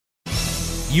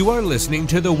You are listening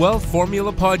to the Wealth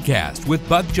Formula Podcast with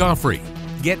Buck Joffrey.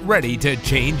 Get ready to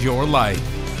change your life.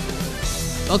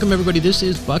 Welcome, everybody. This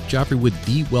is Buck Joffrey with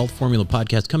the Wealth Formula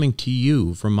Podcast coming to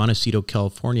you from Montecito,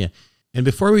 California. And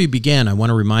before we begin, I want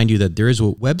to remind you that there is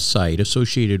a website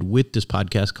associated with this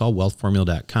podcast called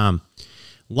wealthformula.com.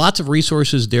 Lots of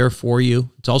resources there for you.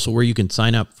 It's also where you can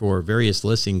sign up for various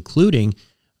lists, including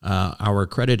our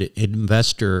accredited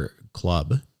investor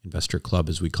club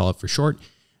as we call it for short.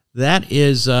 That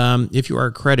is, if you are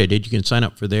accredited, you can sign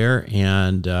up for there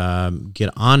and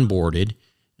get onboarded.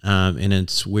 And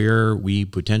it's where we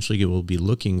potentially will be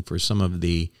looking for some of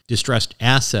the distressed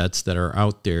assets that are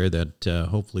out there that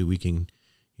hopefully you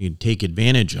can take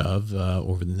advantage of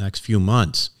over the next few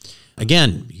months.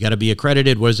 Again, you got to be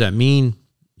accredited. What does that mean?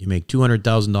 You make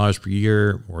 $200,000 per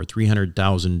year or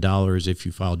 $300,000 if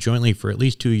you file jointly for at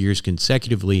least 2 years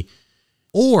consecutively,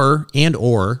 or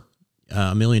 $1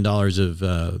 million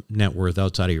of net worth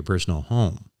outside of your personal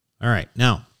home. All right.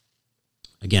 Now,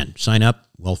 again, sign up,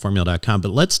 wealthformula.com.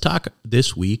 But let's talk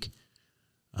this week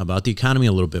about the economy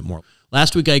a little bit more.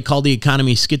 Last week, I called the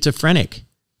economy schizophrenic.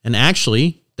 And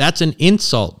actually, that's an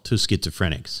insult to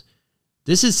schizophrenics.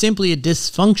 This is simply a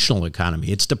dysfunctional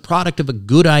economy. It's the product of a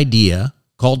good idea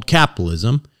called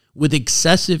capitalism with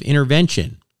excessive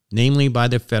intervention, namely by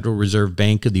the Federal Reserve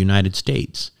Bank of the United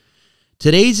States.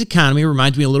 Today's economy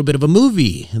reminds me a little bit of a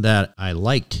movie that I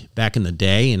liked back in the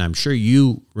day, and I'm sure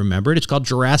you remember it. It's called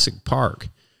Jurassic Park,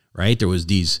 right? There was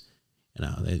this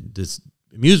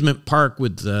amusement park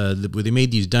with where they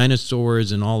made these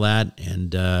dinosaurs and all that,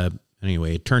 and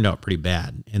anyway, it turned out pretty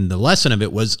bad. And the lesson of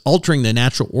it was altering the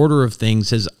natural order of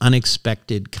things has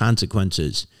unexpected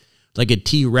consequences, like a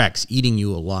T-Rex eating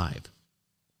you alive.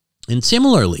 And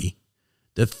similarly,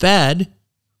 the Fed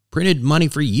printed money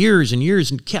for years and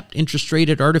years and kept interest rate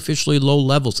at artificially low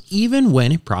levels, even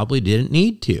when it probably didn't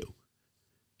need to.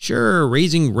 Sure,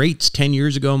 raising rates 10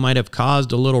 years ago might have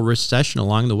caused a little recession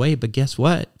along the way, but guess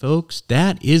what, folks?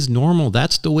 That is normal.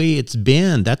 That's the way it's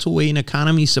been. That's the way an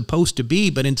economy is supposed to be.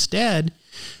 But instead,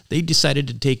 they decided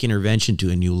to take intervention to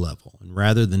a new level. And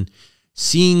rather than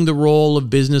seeing the role of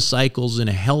business cycles in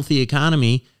a healthy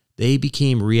economy, they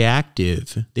became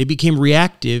reactive. They became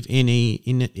reactive in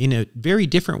a very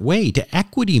different way to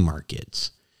equity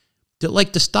markets, to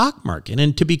like the stock market.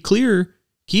 And to be clear,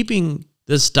 keeping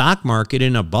the stock market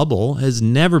in a bubble has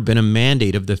never been a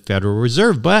mandate of the Federal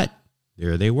Reserve. But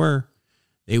there they were.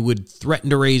 They would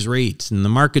threaten to raise rates, and the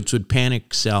markets would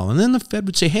panic sell. And then the Fed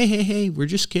would say, hey, we're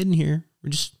just kidding here.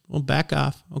 We'll back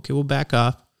off. Okay, we'll back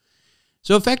off.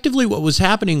 So effectively what was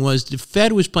happening was the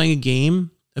Fed was playing a game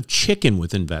of chicken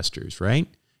with investors, right?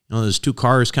 You know, there's two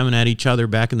cars coming at each other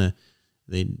back in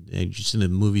just in the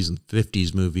movies, in the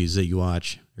 50s movies that you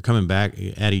watch. They're coming back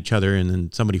at each other, and then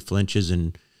somebody flinches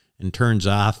and turns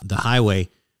off the highway.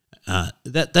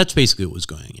 That's basically what was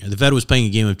going on. The Fed was playing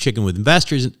a game of chicken with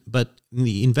investors, but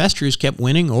the investors kept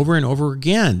winning over and over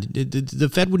again.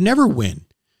 The Fed would never win.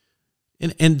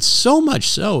 And so much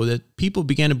so that people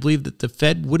began to believe that the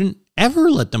Fed wouldn't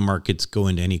ever let the markets go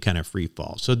into any kind of free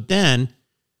fall. So then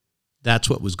that's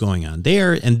what was going on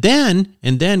there. And then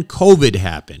COVID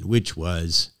happened, which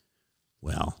was,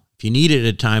 well, if you needed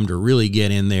a time to really get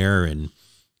in there and,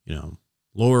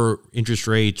 lower interest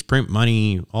rates, print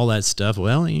money, all that stuff,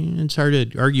 well, it's hard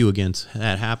to argue against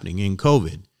that happening in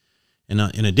COVID. And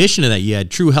in addition to that, you had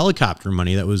true helicopter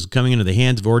money that was coming into the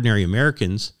hands of ordinary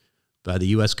Americans by the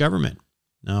U.S. government.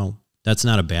 Now, that's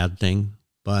not a bad thing,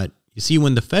 but you see,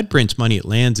 when the Fed prints money, it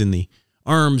lands in the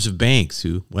arms of banks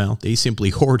who, well, they simply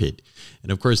hoard it.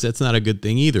 And of course, that's not a good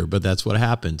thing either, but that's what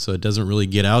happened. So it doesn't really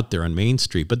get out there on Main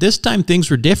Street. But this time things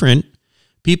were different.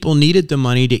 People needed the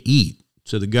money to eat.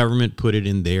 So the government put it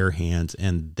in their hands.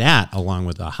 And that, along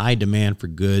with a high demand for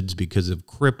goods because of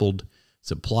crippled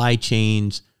supply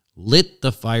chains, lit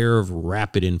the fire of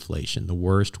rapid inflation, the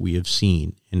worst we have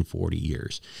seen in 40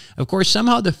 years. Of course,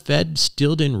 somehow the Fed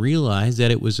still didn't realize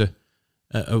that it was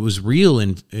real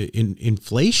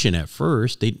inflation at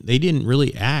first. They didn't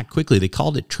really act quickly. They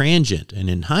called it transient. And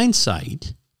in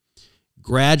hindsight,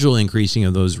 gradual increasing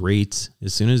of those rates,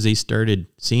 as soon as they started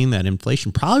seeing that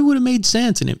inflation, probably would have made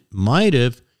sense. And it might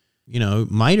have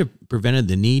prevented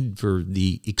the need for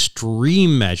the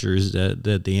extreme measures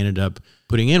that they ended up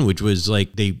putting in, which was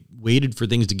like they waited for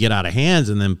things to get out of hands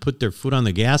and then put their foot on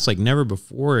the gas like never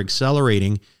before,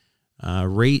 accelerating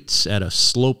rates at a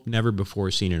slope never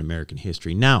before seen in American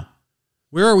history. Now,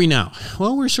 where are we now?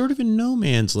 Well, we're sort of in no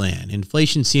man's land.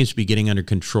 Inflation seems to be getting under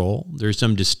control. There's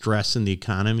some distress in the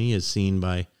economy as seen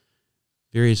by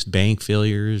various bank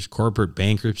failures, corporate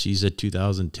bankruptcies at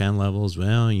 2010 levels.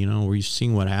 Well, we're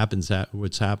seeing what's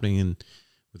happening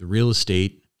with real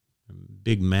estate,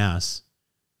 big mess.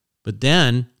 But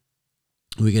then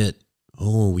we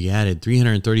added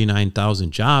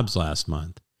 339,000 jobs last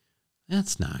month.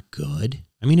 That's not good.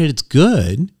 I mean, it's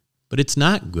good, but it's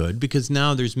not good because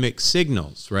now there's mixed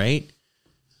signals, right?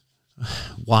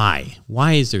 Why?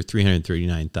 Why is there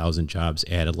 339,000 jobs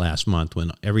added last month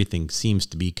when everything seems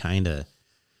to be kind of,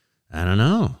 I don't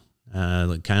know,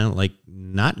 kind of like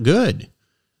not good?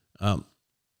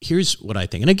 Here's what I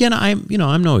think. And again, I'm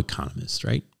no economist,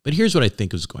 right? But here's what I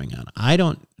think is going on. I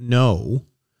don't know.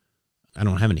 I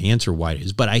don't have an answer why it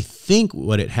is, but I think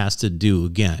what it has to do,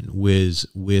 again, with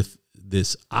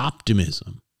this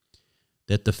optimism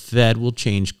that the Fed will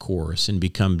change course and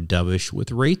become dovish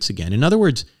with rates again. In other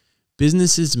words,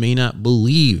 businesses may not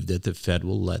believe that the Fed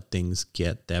will let things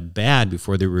get that bad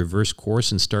before they reverse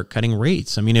course and start cutting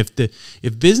rates. I mean,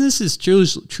 if businesses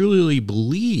truly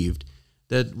believed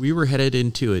that we were headed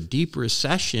into a deep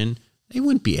recession, they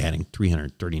wouldn't be adding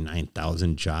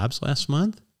 339,000 jobs last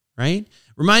month, right?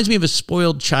 Reminds me of a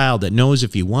spoiled child that knows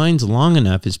if he whines long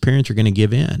enough, his parents are going to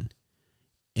give in.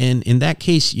 And in that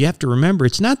case, you have to remember,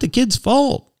 it's not the kid's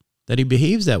fault that he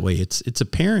behaves that way. It's a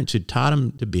parent who taught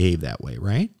him to behave that way,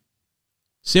 right?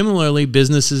 Similarly,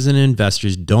 businesses and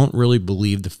investors don't really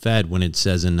believe the Fed when it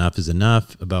says enough is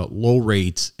enough about low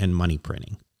rates and money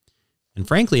printing. And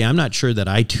frankly, I'm not sure that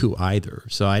I do either.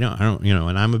 So I don't,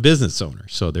 and I'm a business owner.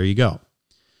 So there you go.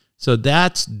 So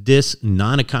that's this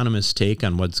non-economist take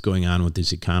on what's going on with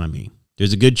this economy.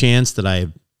 There's a good chance that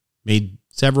I've made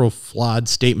several flawed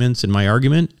statements in my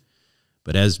argument,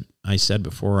 but as I said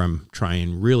before, I'm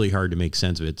trying really hard to make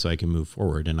sense of it so I can move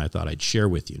forward, and I thought I'd share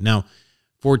with you. Now,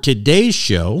 for today's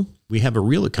show, we have a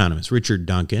real economist, Richard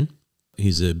Duncan.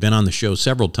 He's been on the show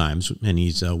several times, and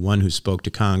he's one who spoke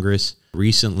to Congress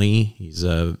recently. He's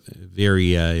a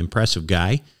very impressive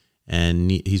guy, and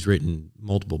he's written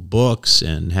multiple books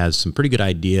and has some pretty good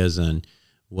ideas on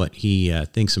what he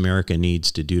thinks America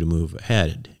needs to do to move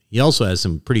ahead. He also has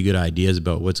some pretty good ideas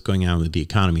about what's going on with the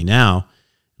economy now,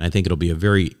 and I think it'll be a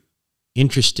very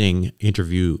interesting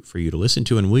interview for you to listen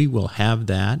to, and we will have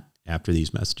that after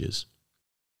these messages.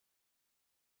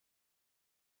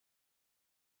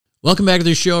 Welcome back to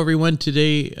the show, everyone.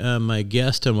 Today, my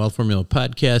guest on Wealth Formula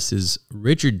Podcast is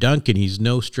Richard Duncan. He's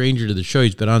no stranger to the show.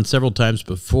 He's been on several times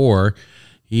before.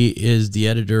 He is the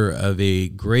editor of a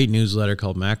great newsletter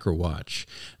called Macro Watch.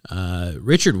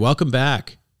 Richard, welcome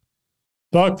back.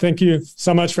 Doug, thank you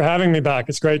so much for having me back.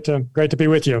 It's great to be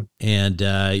with you. And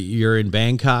you're in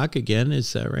Bangkok again,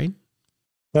 is that right?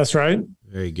 That's right.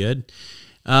 Very good.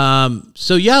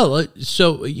 So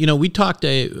we talked,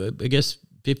 I guess,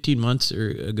 15 months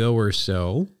ago or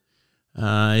so.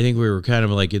 I think we were kind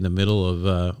of like in the middle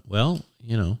of,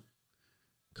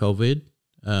 COVID,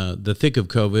 the thick of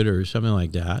COVID or something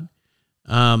like that.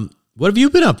 What have you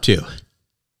been up to?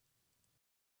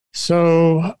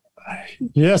 So,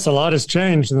 yes, a lot has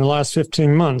changed in the last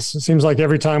 15 months. It seems like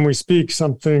every time we speak,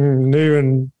 something new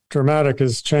and dramatic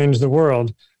has changed the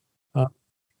world.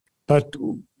 But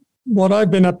what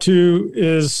I've been up to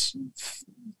is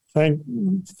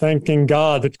thanking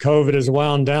God that COVID is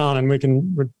wound down and we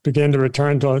can begin to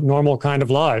return to a normal kind of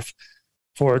life.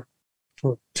 For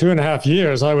 2.5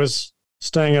 years, I was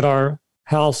staying at our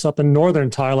house up in northern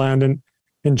Thailand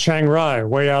in Chiang Rai,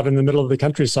 way out in the middle of the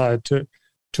countryside to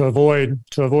avoid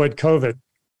COVID.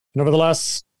 And over the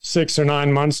last 6 or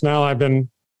 9 months now, I've been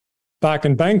back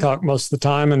in Bangkok most of the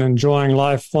time and enjoying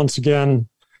life once again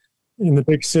in the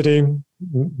big city,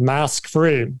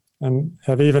 mask-free, and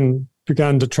have even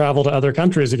begun to travel to other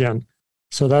countries again.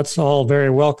 So that's all very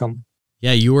welcome.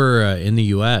 Yeah, you were in the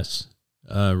U.S.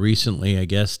 Recently, I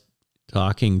guess,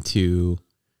 talking to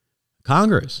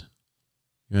Congress.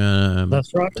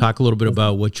 That's right. Talk a little bit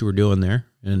about what you were doing there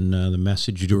and the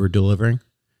message you were delivering.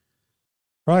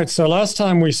 Right. So last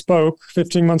time we spoke,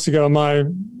 15 months ago,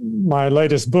 my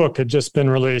latest book had just been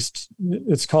released.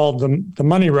 It's called The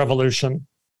Money Revolution: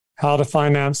 How to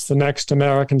Finance the Next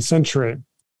American Century.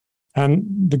 And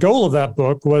the goal of that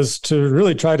book was to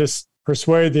really try to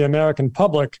persuade the American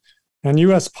public and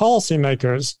U.S.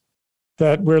 policymakers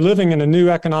that we're living in a new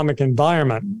economic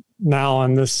environment now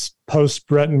in this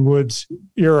post-Bretton Woods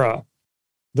era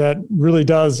that really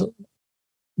does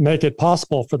make it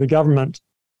possible for the government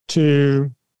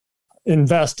to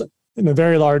invest in a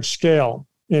very large scale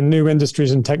in new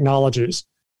industries and technologies.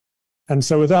 And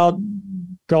so without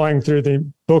going through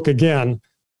the book again,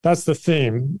 that's the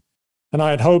theme. And I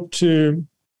had hoped to,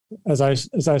 as I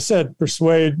said,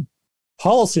 persuade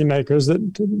policymakers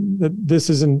that this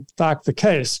is in fact the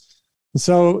case. And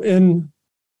so in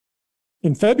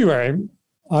February,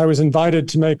 I was invited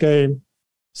to make a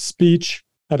speech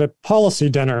at a policy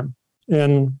dinner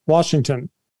in Washington.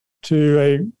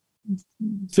 to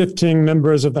 15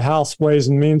 members of the House Ways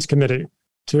and Means Committee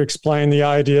to explain the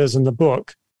ideas in the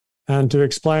book and to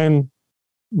explain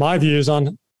my views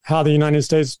on how the United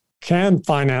States can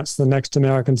finance the next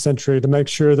American century, to make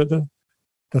sure that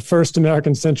the first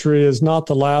American century is not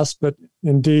the last, but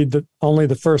indeed only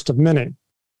the first of many.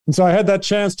 And so I had that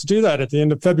chance to do that at the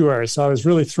end of February. So I was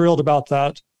really thrilled about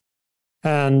that.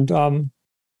 And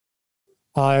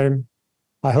I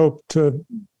hope to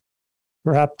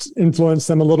perhaps influence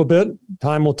them a little bit.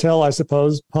 Time will tell, I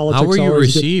suppose. Politics. How were you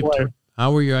received?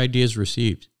 How were your ideas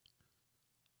received?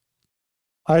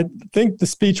 I think the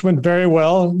speech went very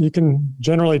well. You can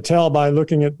generally tell by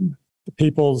looking at the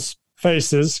people's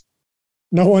faces.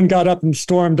 No one got up and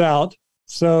stormed out.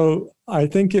 So I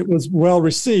think it was well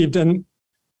received. And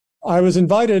I was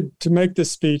invited to make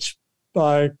this speech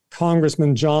by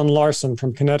Congressman John Larson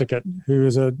from Connecticut, who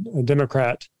is a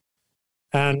Democrat.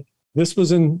 And this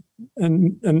was and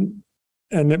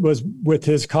it was with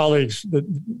his colleagues, the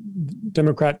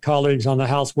Democrat colleagues on the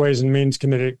House Ways and Means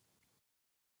Committee.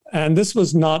 And this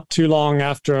was not too long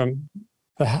after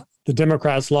the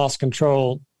Democrats lost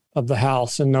control of the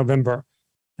House in November,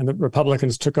 and the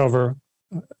Republicans took over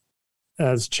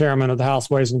as chairman of the House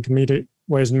Ways and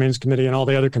Means Committee and all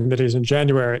the other committees in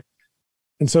January.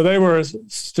 And so they were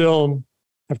still,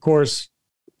 of course,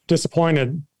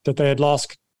 disappointed that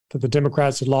that the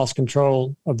Democrats had lost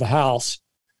control of the House.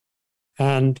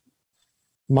 And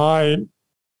my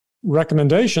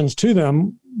recommendations to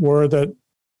them were that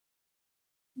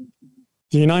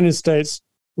the United States,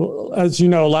 well, as you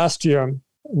know, last year,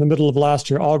 in the middle of last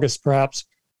year, August perhaps,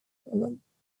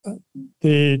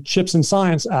 the Chips and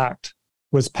Science Act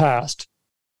was passed,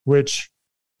 which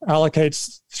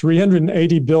allocates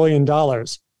 $380 billion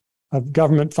of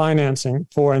government financing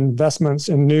for investments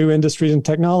in new industries and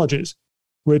technologies,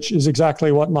 which is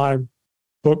exactly what my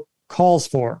book calls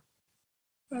for,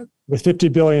 with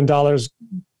 $50 billion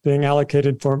being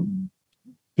allocated for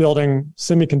building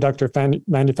semiconductor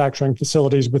manufacturing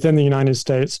facilities within the United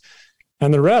States,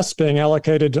 and the rest being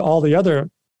allocated to all the other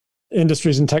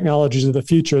industries and technologies of the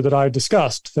future that I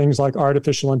discussed, things like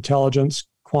artificial intelligence,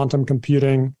 quantum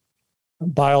computing,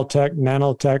 biotech,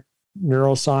 nanotech,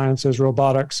 neurosciences,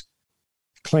 robotics,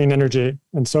 clean energy,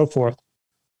 and so forth.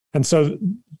 And so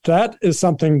that is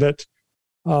something that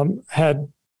had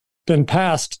been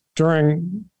passed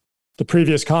during the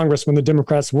previous Congress when the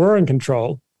Democrats were in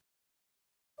control,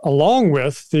 along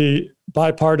with the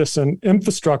Bipartisan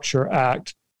Infrastructure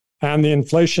Act and the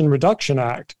Inflation Reduction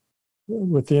Act.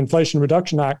 With the Inflation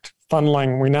Reduction Act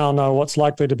funneling, we now know what's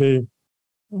likely to be,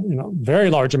 very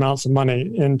large amounts of money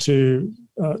into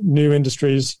new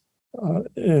industries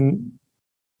in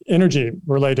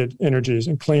energy-related energies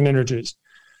and clean energies.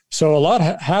 So a lot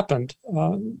happened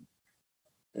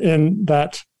in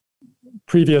that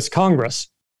previous Congress,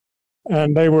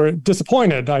 and they were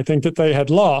disappointed, I think, that they had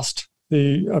lost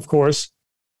of course.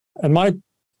 And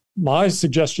my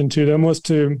suggestion to them was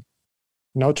to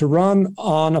run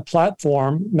on a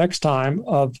platform next time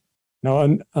of,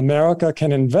 America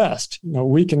can invest.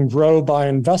 We can grow by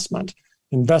investment,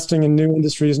 investing in new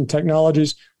industries and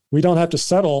technologies. We don't have to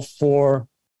settle for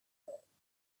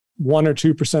 1 or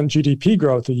 2% GDP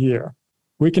growth a year.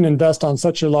 We can invest on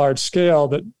such a large scale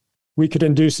that we could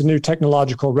induce a new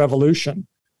technological revolution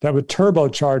that would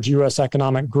turbocharge U.S.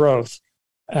 economic growth,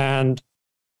 and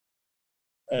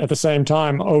at the same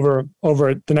time, over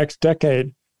the next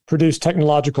decade, produce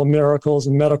technological miracles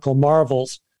and medical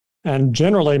marvels, and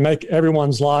generally make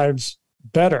everyone's lives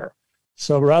better.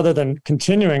 So rather than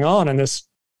continuing on in this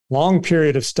long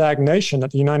period of stagnation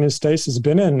that the United States has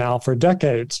been in now for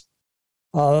decades,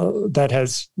 that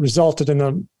has resulted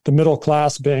in the middle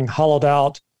class being hollowed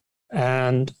out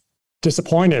and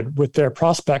disappointed with their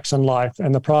prospects in life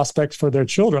and the prospects for their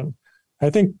children, I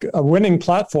think a winning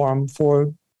platform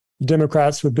for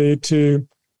Democrats would be to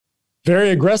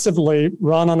very aggressively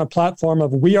run on a platform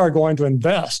of, we are going to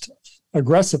invest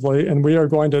aggressively and we are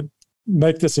going to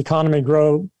make this economy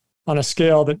grow on a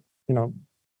scale that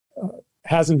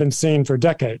hasn't been seen for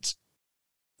decades.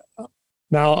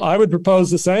 Now, I would propose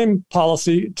the same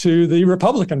policy to the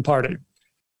Republican Party,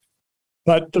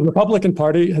 but the Republican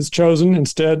Party has chosen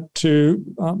instead to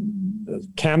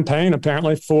campaign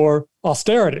apparently for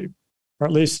austerity, or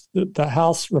at least the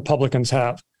House Republicans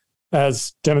have,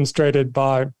 as demonstrated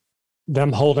by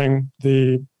them holding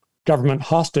the government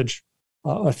hostage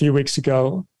a few weeks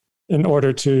ago in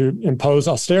order to impose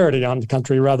austerity on the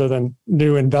country rather than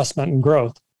new investment and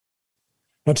growth.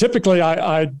 Now, typically,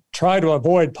 I try to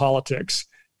avoid politics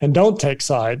and don't take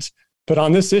sides, but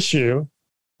on this issue,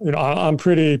 I'm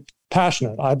pretty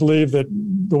passionate. I believe that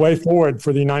the way forward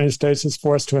for the United States is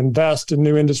for us to invest in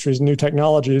new industries, new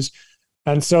technologies.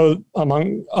 And so,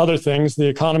 among other things, the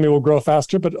economy will grow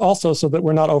faster, but also so that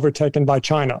we're not overtaken by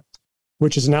China,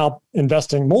 which is now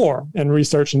investing more in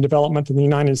research and development than the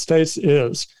United States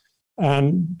is,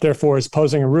 and therefore is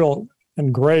posing a real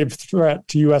and grave threat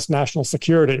to U.S. national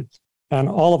security and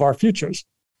all of our futures.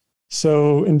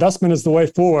 So investment is the way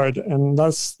forward, and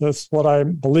that's what I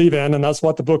believe in, and that's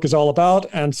what the book is all about.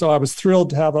 And so I was thrilled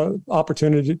to have an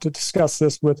opportunity to discuss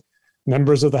this with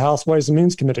members of the House Ways and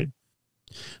Means Committee.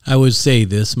 I would say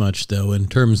this much, though, in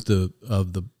terms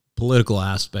of the political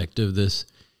aspect of this,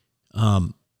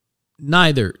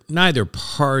 neither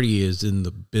party is in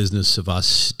the business of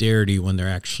austerity when they're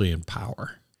actually in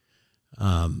power.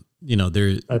 I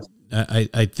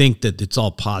think that it's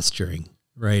all posturing.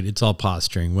 Right, it's all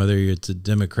posturing. Whether it's a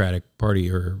Democratic Party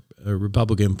or a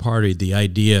Republican Party, the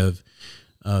idea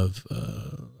of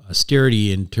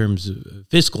austerity in terms of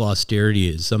fiscal austerity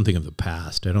is something of the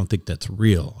past. I don't think that's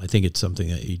real. I think it's something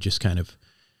that you just kind of,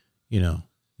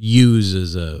 use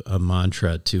as a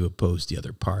mantra to oppose the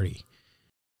other party.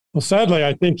 Well, sadly,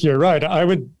 I think you're right. I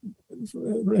would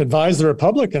advise the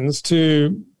Republicans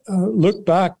to look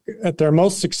back at their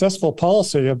most successful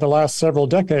policy of the last several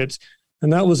decades.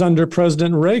 And that was under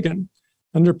President Reagan.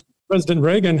 Under President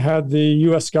Reagan had the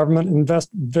U.S. government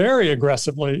invest very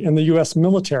aggressively in the U.S.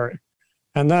 military.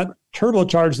 And that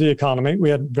turbocharged the economy. We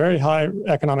had very high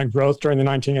economic growth during the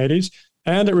 1980s,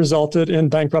 and it resulted in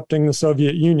bankrupting the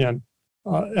Soviet Union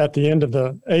at the end of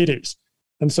the 80s.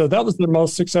 And so that was their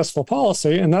most successful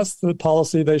policy, and that's the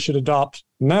policy they should adopt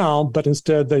now. But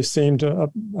instead, they seem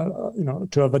to,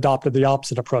 to have adopted the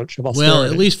opposite approach of austerity. Well,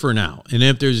 at least for now. And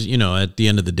if there's, at the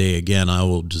end of the day, again, I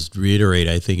will just reiterate,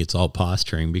 I think it's all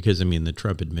posturing because, the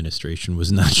Trump administration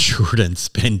was not short on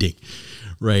spending,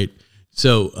 right?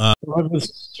 So I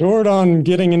was short on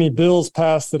getting any bills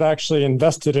passed that actually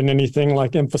invested in anything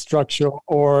like infrastructure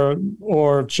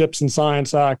or Chips and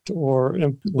Science Act or.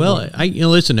 Well,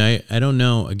 listen, I don't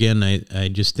know. Again, I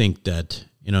just think that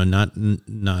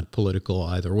not political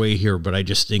either way here, but I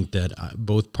just think that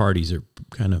both parties are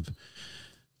kind of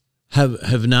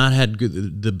have not had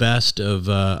the best of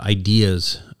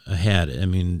ideas ahead. I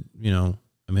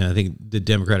think the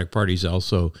Democratic Party's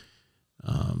also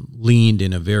leaned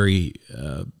in a very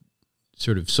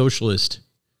sort of socialist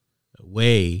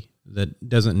way that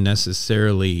doesn't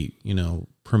necessarily,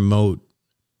 promote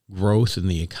growth in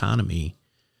the economy.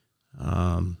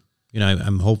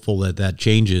 I'm hopeful that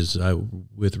changes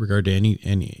with regard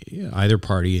to either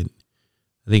party. I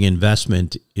think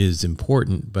investment is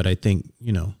important, but I think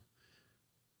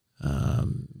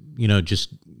just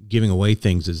giving away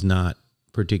things is not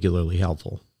particularly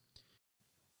helpful.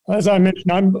 As I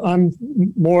mentioned, I'm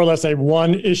more or less a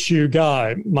one-issue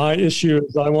guy. My issue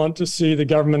is I want to see the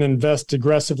government invest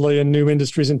aggressively in new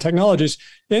industries and technologies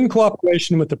in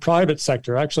cooperation with the private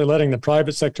sector, actually letting the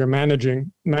private sector manage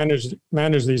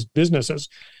these businesses.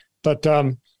 But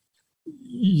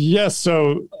yes,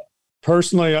 so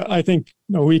personally, I think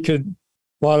we could,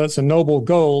 while it's a noble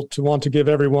goal to want to give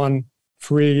everyone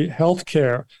free health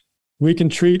care, we can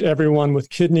treat everyone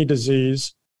with kidney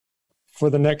disease for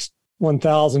the next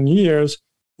 1,000 years,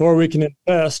 or we can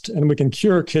invest and we can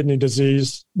cure kidney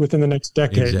disease within the next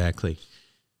decade. Exactly.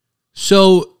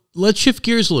 So let's shift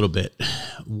gears a little bit.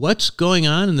 What's going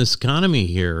on in this economy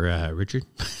here, Richard?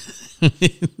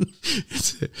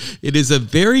 It is a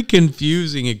very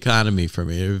confusing economy for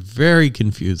me. Very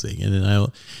confusing. And then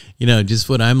just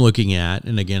what I'm looking at,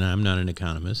 and again, I'm not an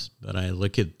economist, but I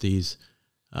look at these,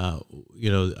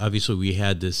 obviously we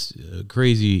had this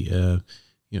crazy,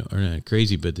 or not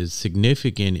crazy, but this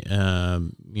significant,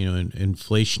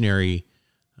 inflationary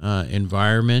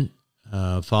environment,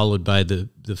 followed by the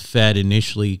Fed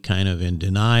initially kind of in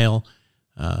denial,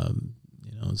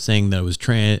 saying that it was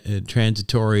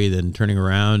transitory, then turning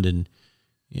around and,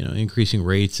 increasing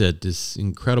rates at this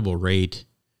incredible rate.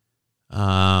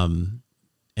 And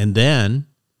then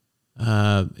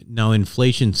now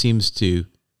inflation seems to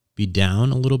be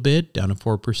down a little bit, down to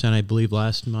 4%, I believe,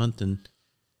 last month.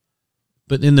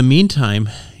 But in the meantime,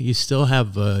 you still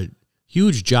have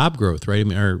huge job growth, right?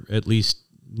 Or at least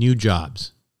new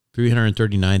jobs.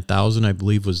 339,000, I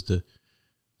believe, was the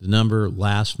number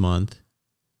last month.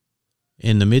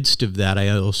 In the midst of that, I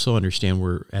also understand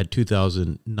we're at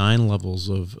 2009 levels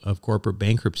of corporate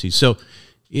bankruptcy. So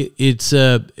it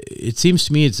seems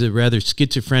to me it's a rather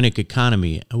schizophrenic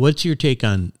economy. What's your take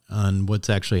on what's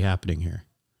actually happening here?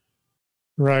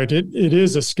 Right. It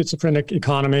is a schizophrenic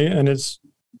economy, and it's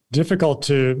difficult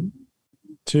to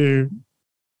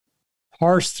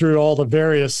parse through all the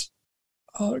various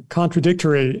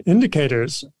contradictory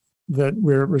indicators that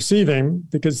we're receiving,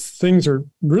 because things are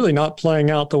really not playing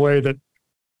out the way that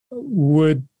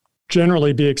would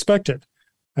generally be expected.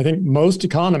 I think most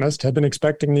economists have been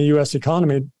expecting the U.S.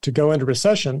 economy to go into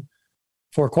recession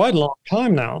for quite a long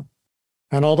time now.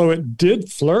 And although it did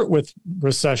flirt with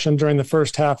recession during the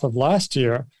first half of last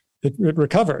year, it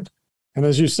recovered. And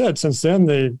as you said, since then,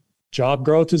 the job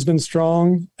growth has been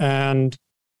strong, and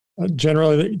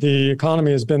generally the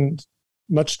economy has been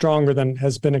much stronger than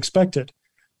has been expected.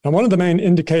 Now, one of the main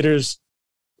indicators,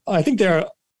 I think there are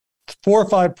 4 or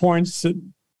 5 points that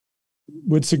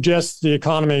would suggest the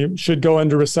economy should go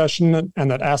into recession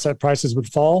and that asset prices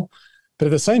would fall. But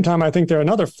at the same time, I think there are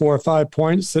another 4 or 5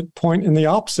 points that point in the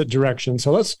opposite direction.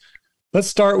 So let's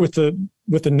start with the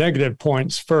negative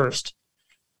points first.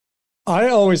 I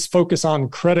always focus on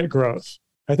credit growth.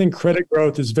 I think credit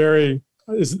growth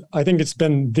I think it's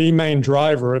been the main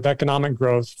driver of economic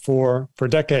growth for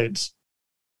decades.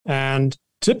 And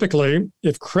typically,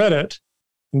 if credit,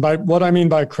 and by what I mean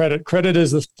by credit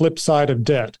is the flip side of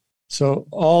debt. So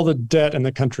all the debt in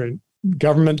the country,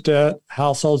 government debt,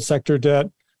 household sector debt,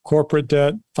 corporate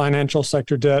debt, financial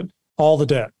sector debt, all the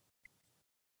debt.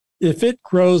 If it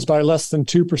grows by less than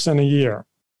 2% a year,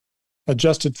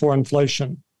 adjusted for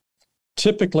inflation,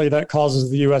 typically that causes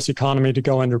the U.S. economy to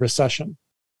go into recession.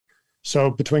 So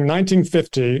between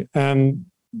 1950 and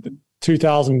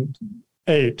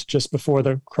 2008, just before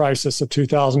the crisis of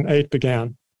 2008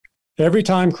 began, every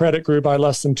time credit grew by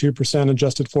less than 2%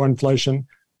 adjusted for inflation,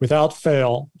 without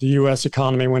fail, the U.S.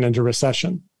 economy went into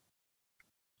recession.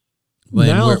 Well,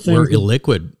 now we're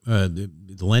illiquid.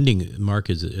 The lending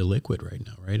market is illiquid right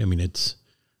now, right? I mean, it's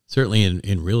certainly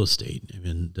in real estate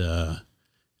and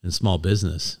in small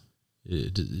business.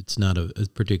 It's not a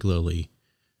particularly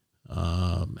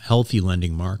healthy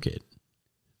lending market.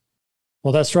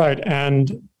 Well, that's right.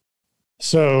 And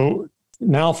so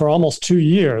now for almost 2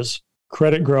 years,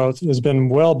 credit growth has been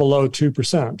well below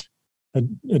 2%,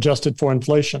 adjusted for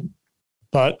inflation,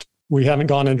 but we haven't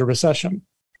gone into recession.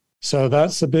 So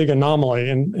that's a big anomaly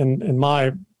in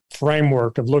my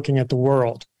framework of looking at the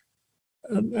world.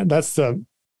 Now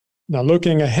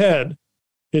looking ahead,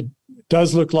 it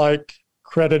does look like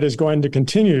credit is going to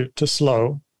continue to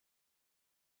slow.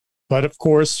 But of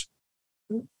course,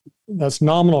 that's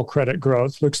nominal credit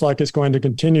growth. Looks like it's going to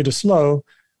continue to slow.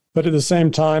 But at the same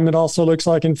time, it also looks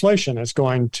like inflation is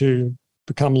going to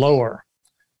become lower.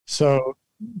 So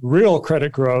real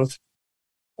credit growth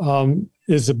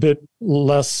is a bit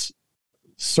less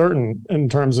certain in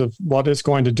terms of what it's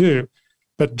going to do.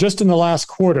 But just in the last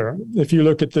quarter, if you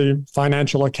look at the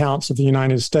financial accounts of the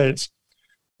United States,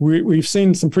 we've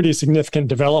seen some pretty significant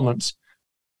developments,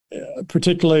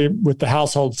 particularly with the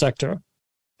household sector.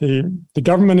 The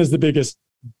government is the biggest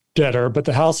debtor, but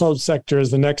the household sector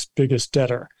is the next biggest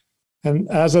debtor. And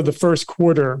as of the first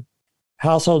quarter,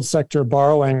 household sector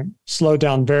borrowing slowed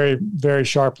down very, very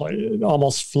sharply. It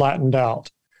almost flattened out.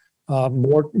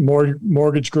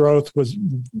 Mortgage growth was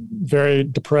very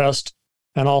depressed,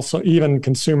 and also even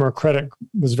consumer credit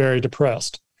was very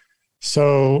depressed.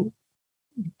 So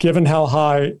given how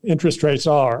high interest rates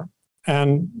are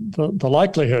and the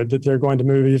likelihood that they're going to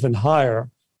move even higher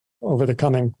over the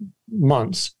coming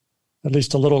months, at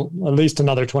least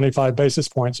another 25 basis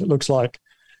points, it looks like,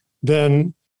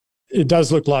 then it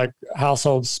does look like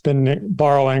household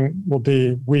borrowing will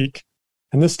be weak.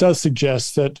 And this does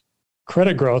suggest that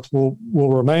credit growth will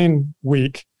remain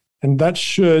weak, and that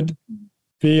should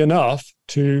be enough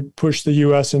to push the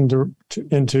U.S.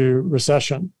 into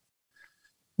recession.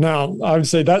 Now, I would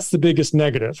say that's the biggest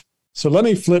negative. So let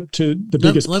me flip to the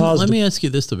biggest positive. Let me ask you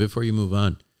this, though, before you move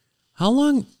on. How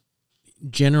long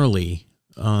generally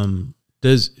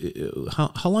does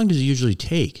it usually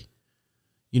take?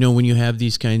 You know, when you have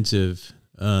these kinds of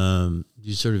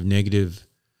these sort of negative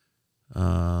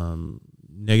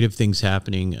things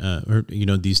happening, or you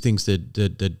know, these things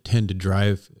that tend to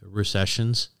drive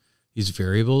recessions, these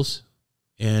variables,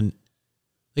 and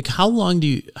like how long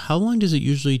does it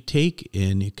usually take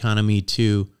an economy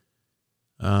to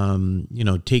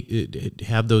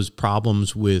have those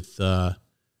problems with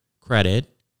credit,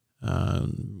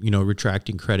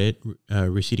 retracting credit,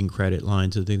 receding credit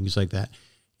lines and things like that,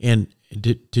 and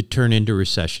to turn into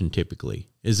recession typically?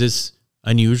 Is this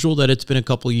unusual that it's been a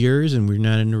couple of years and we're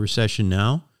not in a recession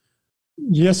now?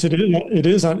 Yes, it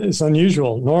is. It's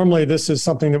unusual. Normally, this is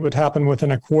something that would happen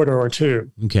within a quarter or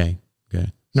two. Okay.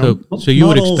 So you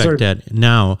would expect that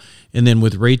now, and then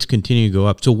with rates continuing to go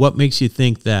up. So what makes you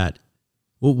think that?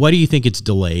 Well, why do you think it's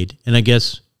delayed? And I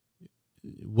guess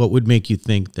what would make you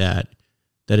think that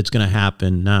it's going to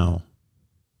happen now?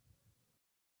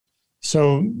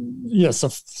 So yes,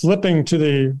 flipping to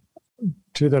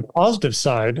to the positive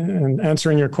side and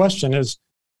answering your question is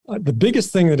the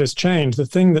biggest thing that has changed, the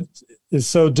thing that is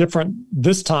so different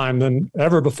this time than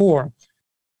ever before,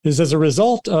 is as a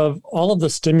result of all of the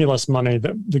stimulus money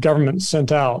that the government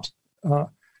sent out,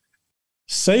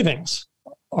 savings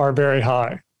are very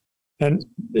high. And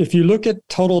if you look at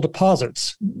total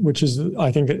deposits, which is,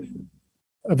 I think,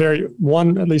 at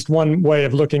least one way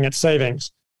of looking at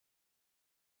savings,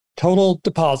 total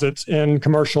deposits in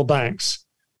commercial banks.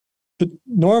 But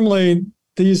normally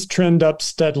these trend up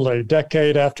steadily,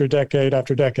 decade after decade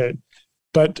after decade.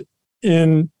 But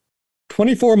in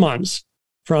 24 months,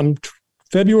 from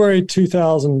February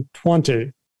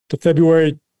 2020 to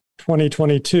February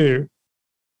 2022,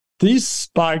 these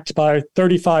spiked by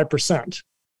 35%,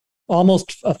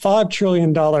 almost a $5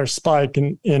 trillion spike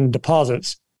in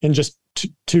deposits in just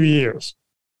 2 years.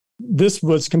 This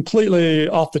was completely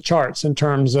off the charts in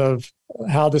terms of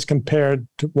how this compared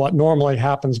to what normally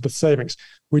happens with savings.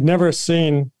 We'd never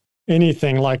seen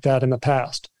anything like that in the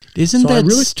past. Isn't that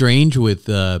really strange with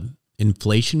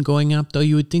inflation going up, though?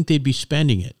 You would think they'd be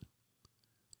spending it.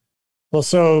 Well,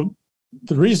 so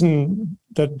the reason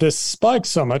that this spiked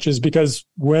so much is because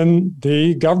when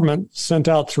the government sent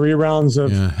out 3 rounds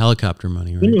of helicopter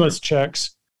money, right? Stimulus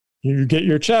checks, you get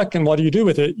your check, and what do you do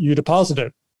with it? You deposit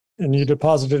it. And you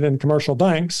deposit it in commercial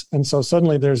banks. And so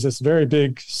suddenly there's this very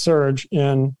big surge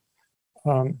in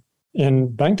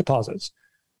bank deposits,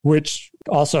 which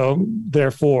also,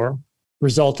 therefore,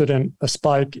 resulted in a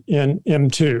spike in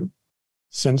M2,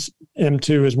 since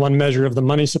M2 is one measure of the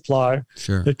money supply.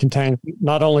 Sure. That contains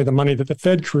not only the money that the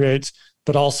Fed creates,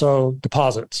 but also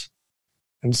deposits.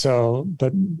 And so,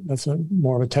 but that's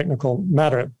more of a technical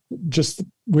matter.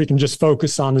 We can just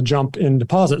focus on the jump in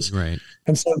deposits. Right.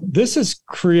 And so this has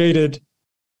created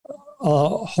a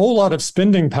whole lot of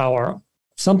spending power.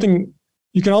 Something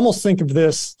you can almost think of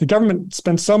this, the government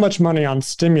spent so much money on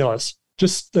stimulus,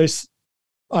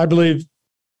 I believe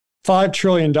 $5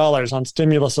 trillion on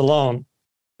stimulus alone,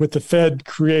 with the Fed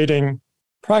creating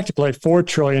practically $4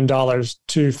 trillion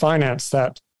to finance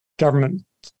that government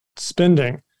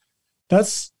spending.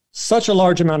 That's such a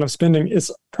large amount of spending. It's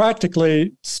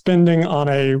practically spending on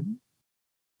a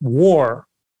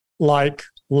war-like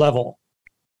level.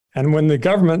 And when the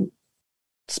government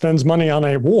spends money on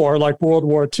a war like World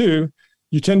War II,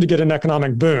 you tend to get an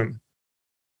economic boom.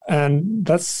 And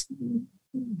that's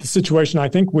the situation I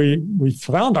think we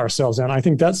found ourselves in. I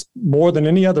think that's more than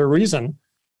any other reason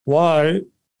why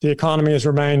the economy has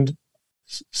remained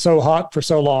so hot for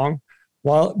so long,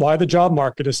 why the job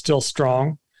market is still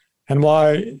strong, and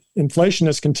why inflation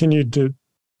has continued to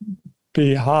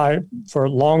be high for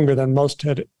longer than most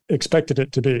had expected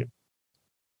it to be.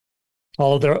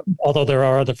 Although there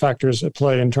are other factors at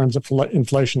play in terms of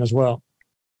inflation as well.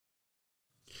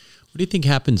 What do you think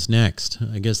happens next?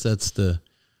 I guess that's the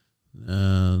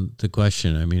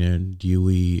question. I mean,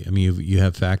 you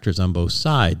have factors on both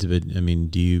sides, but I mean,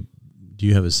 do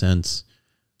you have a sense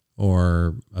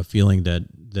or a feeling that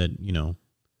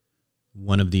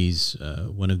one of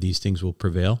these things will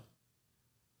prevail?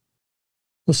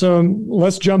 So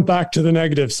let's jump back to the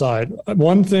negative side.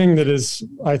 One thing that is,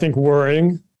 I think,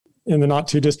 worrying in the not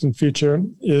too distant future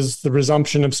is the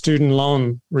resumption of student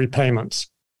loan repayments.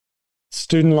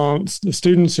 Student loans, the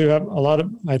students who have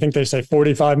I think they say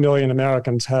 45 million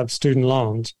Americans have student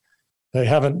loans. They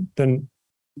haven't been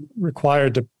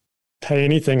required to pay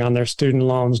anything on their student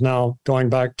loans now, going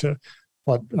back to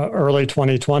early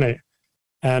 2020.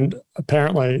 And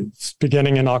apparently,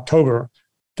 beginning in October,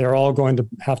 they're all going to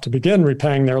have to begin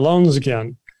repaying their loans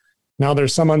again. Now,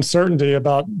 there's some uncertainty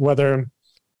about whether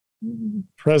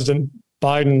President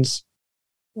Biden's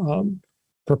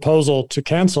proposal to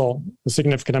cancel a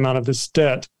significant amount of this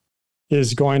debt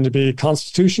is going to be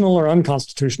constitutional or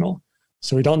unconstitutional.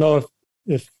 So we don't know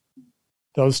if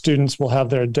those students will have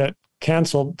their debt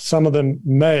canceled. Some of them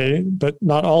may, but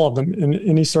not all of them in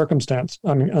any circumstance.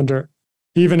 I mean,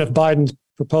 even if Biden's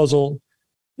proposal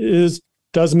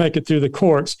does make it through the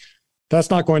courts, that's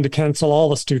not going to cancel all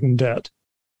the student debt.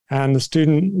 And the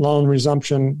student loan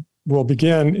resumption will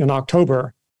begin in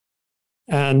October.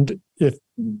 And if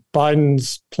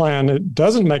Biden's plan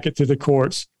doesn't make it through the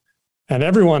courts and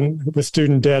everyone with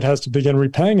student debt has to begin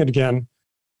repaying it again,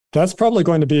 that's probably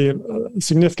going to be a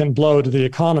significant blow to the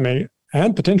economy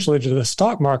and potentially to the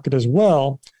stock market as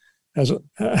well,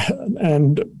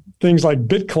 and things like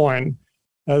Bitcoin.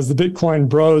 As the Bitcoin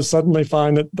bros suddenly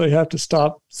find that they have to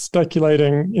stop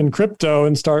speculating in crypto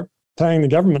and start paying the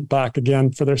government back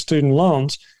again for their student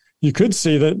loans, you could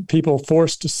see that people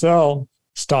forced to sell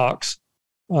stocks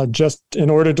just in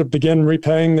order to begin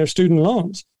repaying their student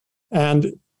loans.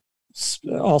 And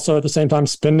also at the same time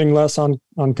spending less on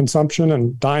consumption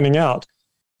and dining out.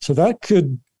 So that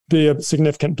could be a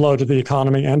significant blow to the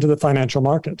economy and to the financial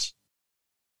markets.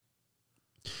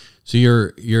 So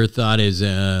your thought is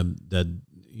that,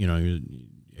 you know,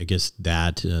 I guess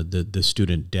that the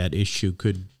student debt issue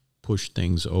could push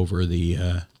things over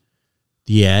the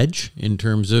edge in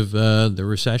terms of the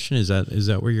recession. Is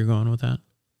that where you're going with that?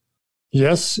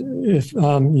 Yes, yes,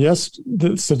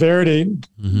 the severity.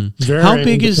 Mm-hmm. How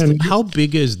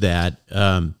big is that?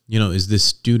 You know, is the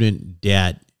student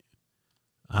debt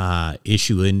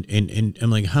issue, and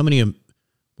like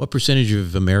what percentage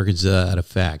of Americans does that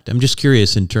affect? I'm just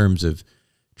curious in terms of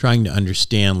trying to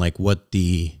understand like what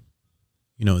the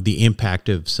impact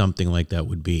of something like that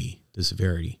would be, the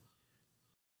severity.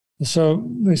 So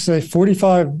they say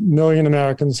 45 million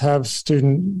Americans have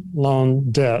student loan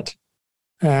debt.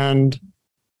 And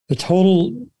the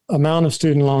total amount of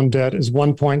student loan debt is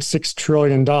 $1.6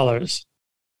 trillion.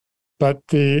 But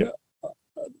the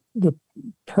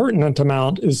pertinent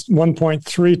amount is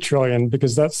 $1.3 trillion,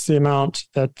 because that's the amount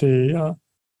that the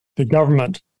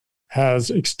government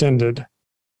has extended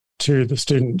to the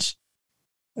students.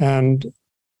 And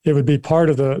it would be part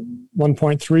of the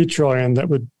 $1.3 trillion that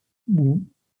would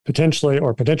potentially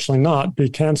or potentially not be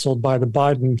canceled by the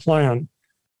Biden plan.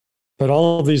 But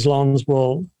all of these loans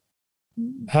will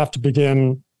have to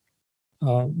begin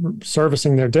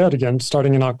servicing their debt again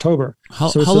starting in October.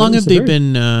 How long have they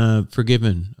been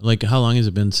forgiven? Like, how long has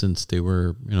it been since they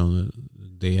were,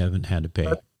 they haven't had to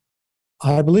pay?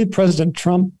 I believe President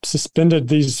Trump suspended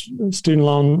these student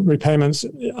loan repayments.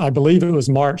 I believe it was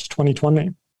March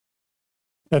 2020,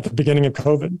 at the beginning of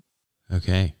COVID.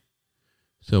 Okay.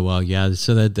 So, well, yeah.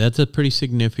 So that's a pretty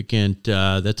significant.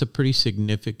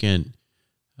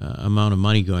 Amount of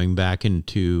money going back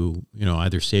into,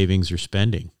 either savings or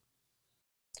spending.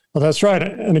 Well, that's right.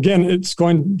 And again,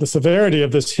 the severity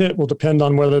of this hit will depend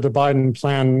on whether the Biden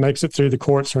plan makes it through the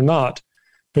courts or not.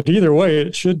 But either way,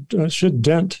 it should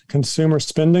dent consumer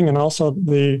spending and also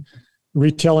the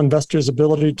retail investors'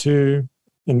 ability to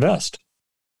invest.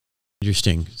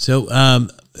 Interesting. So,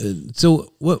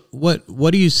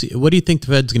 what do you see? What do you think the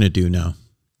Fed's going to do now?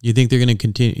 You think they're going to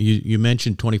continue? You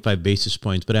mentioned 25 basis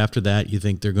points, but after that, you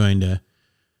think they're going to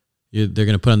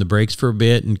put on the brakes for a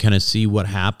bit and kind of see what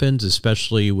happens,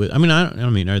 especially with.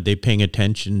 Are they paying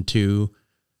attention to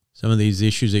some of these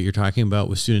issues that you're talking about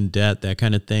with student debt, that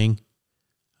kind of thing?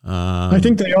 I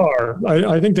think they are.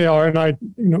 I think they are, and I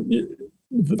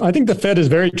think the Fed is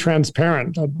very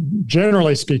transparent.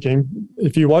 Generally speaking,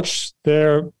 if you watch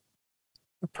their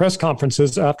press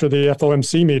conferences after the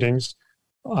FOMC meetings,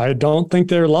 I don't think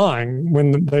they're lying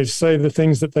when they say the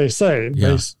things that they say.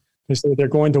 Yeah. They say they're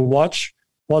going to watch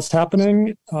what's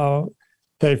happening.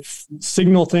 They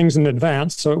signal things in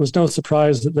advance, so it was no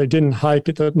surprise that they didn't hike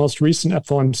at the most recent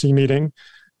FOMC meeting.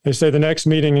 They say the next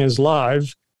meeting is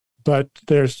live, but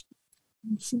they're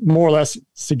more or less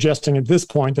suggesting at this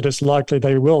point that it's likely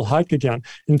they will hike again.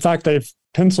 In fact, they've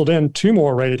penciled in 2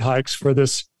 more rate hikes for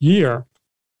this year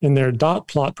in their dot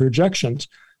plot projections.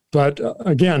 But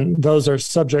again, those are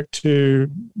subject to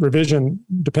revision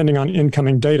depending on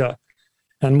incoming data.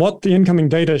 And what the incoming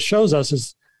data shows us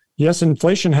is, yes,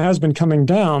 inflation has been coming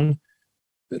down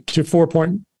to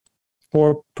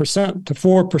 4.4%, to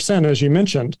 4%, as you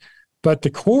mentioned, but the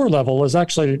core level is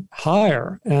actually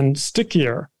higher and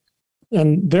stickier.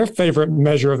 And their favorite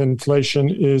measure of inflation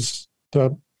is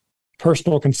the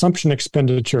personal consumption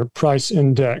expenditure price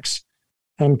index.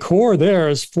 And core there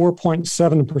is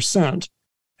 4.7%.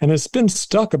 And it's been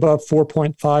stuck above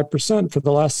 4.5% for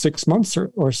the last 6 months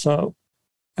or so.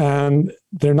 And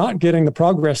they're not getting the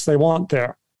progress they want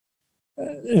there,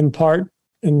 in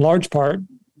large part,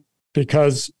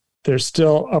 because there's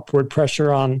still upward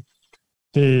pressure on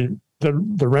the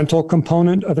rental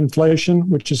component of inflation,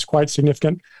 which is quite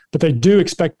significant. But they do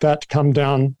expect that to come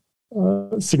down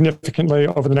significantly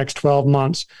over the next 12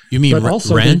 months. You mean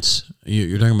rents?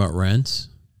 You're talking about rents?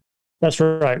 That's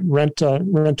right. Rent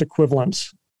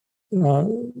equivalents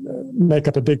make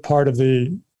up a big part of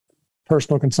the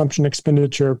personal consumption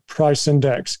expenditure price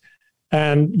index.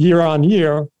 And year on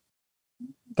year,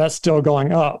 that's still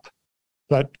going up.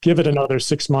 But give it another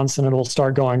 6 months and it'll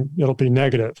be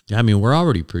negative. Yeah, we're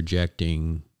already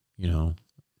projecting,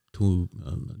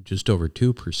 just over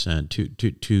 2%,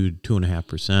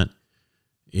 2.5%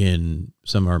 in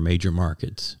some of our major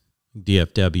markets,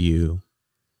 DFW,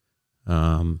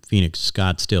 Phoenix,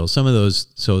 Scottsdale, some of those.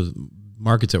 So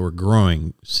markets that were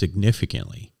growing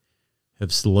significantly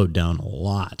have slowed down a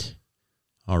lot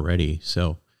already.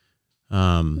 So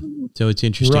it's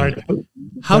interesting. Right.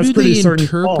 How do they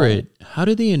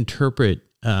interpret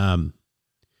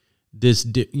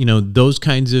those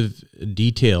kinds of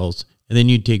details, and then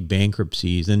you take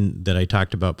bankruptcies and that I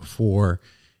talked about before,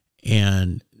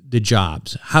 and the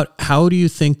jobs. How do you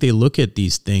think they look at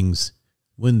these things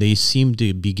when they seem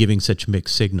to be giving such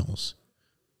mixed signals?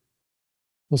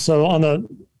 Well, so on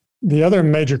the other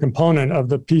major component of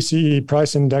the PCE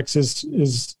price index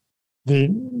is the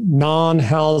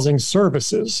non-housing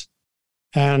services.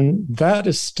 And that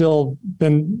has still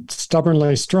been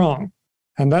stubbornly strong.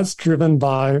 And that's driven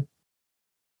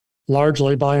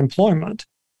largely by employment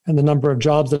and the number of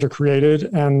jobs that are created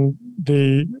and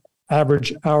the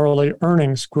average hourly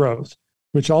earnings growth,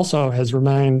 which also has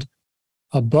remained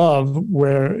above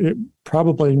where it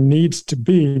probably needs to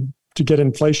be to get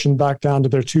inflation back down to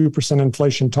their 2%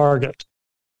 inflation target.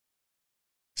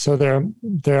 So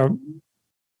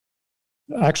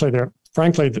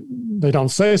frankly, they don't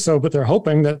say so, but they're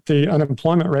hoping that the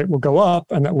unemployment rate will go up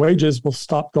and that wages will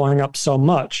stop going up so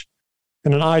much.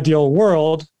 In an ideal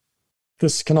world,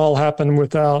 this can all happen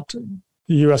without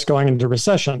the U.S. going into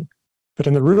recession. But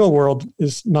in the real world,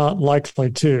 is not likely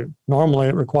to. Normally,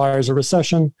 it requires a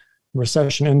recession.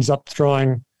 Recession ends up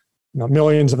throwing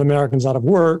millions of Americans out of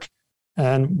work,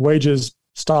 and wages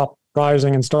stop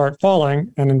rising and start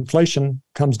falling, and inflation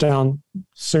comes down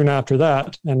soon after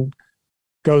that and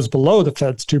goes below the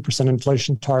Fed's 2%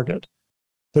 inflation target.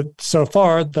 But so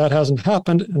far, that hasn't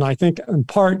happened, and I think in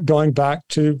part going back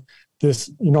to this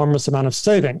enormous amount of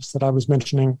savings that I was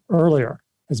mentioning earlier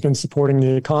has been supporting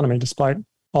the economy despite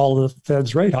all of the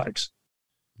Fed's rate hikes.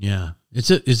 Yeah, it's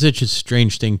such a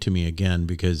strange thing to me again,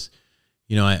 because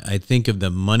I think of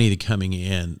the money coming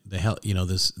in,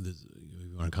 this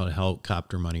you want to call it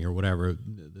helicopter money or whatever,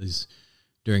 this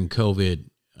during COVID.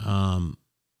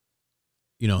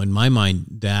 In my mind,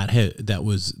 that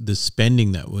was the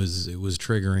spending it was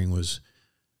triggering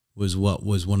was what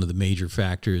was one of the major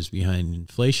factors behind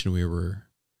inflation we were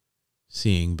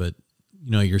seeing. But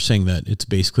you're saying that it's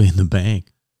basically in the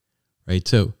bank, right?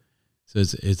 So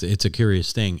it's a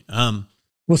curious thing.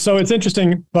 Well, so it's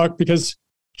interesting, Buck, because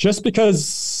just because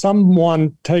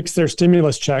someone takes their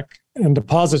stimulus check and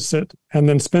deposits it and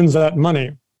then spends that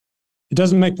money, it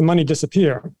doesn't make the money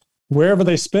disappear. Wherever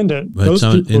they spend it, but those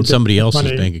people in somebody else's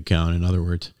money. Bank account, in other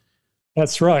words.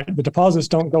 That's right. The deposits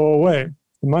don't go away.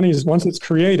 The money is, once it's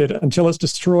created, until it's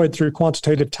destroyed through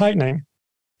quantitative tightening,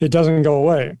 it doesn't go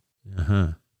away.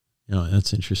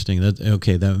 That's interesting.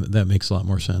 That makes a lot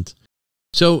more sense.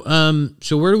 So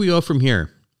where do we go from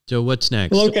here? So what's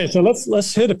next? Well, okay, so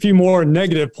let's hit a few more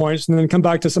negative points and then come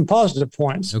back to some positive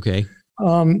points. Okay.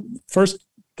 First,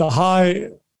 the high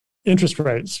interest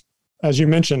rates. As you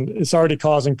mentioned, it's already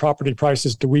causing property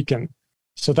prices to weaken.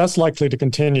 So that's likely to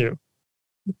continue.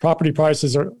 Home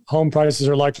prices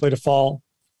are likely to fall.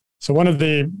 So one of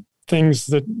the things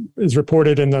that is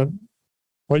reported in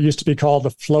what used to be called the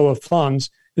flow of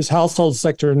funds is household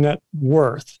sector net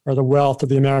worth, or the wealth of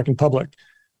the American public.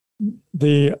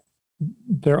 Their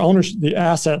ownership,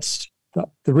 the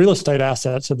real estate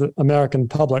assets of the American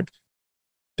public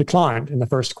declined in the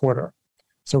first quarter.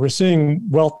 So we're seeing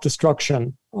wealth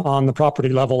destruction on the property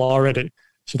level already.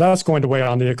 So that's going to weigh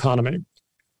on the economy.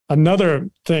 Another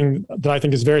thing that I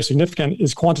think is very significant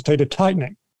is quantitative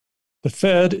tightening. The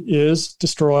Fed is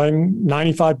destroying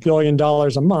 $95 billion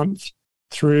a month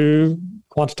through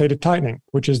quantitative tightening,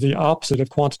 which is the opposite of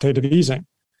quantitative easing.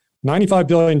 $95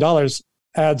 billion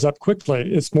adds up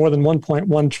quickly. It's more than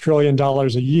 $1.1 trillion a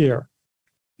year.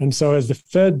 And so as the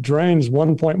Fed drains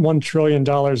 $1.1 trillion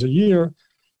a year,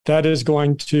 that is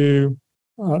going to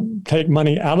take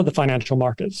money out of the financial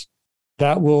markets.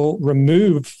 That will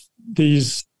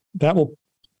that will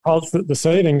cause the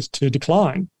savings to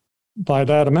decline by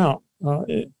that amount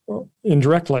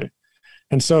indirectly.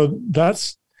 And so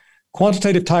that's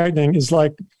quantitative tightening is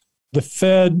like the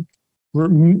Fed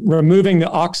removing the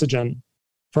oxygen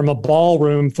from a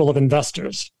ballroom full of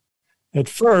investors. At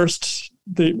first,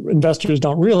 the investors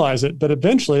don't realize it, but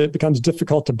eventually it becomes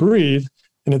difficult to breathe.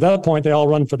 And at that point, they all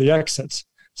run for the exits.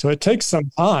 So it takes some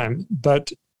time,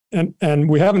 and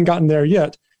we haven't gotten there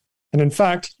yet. And in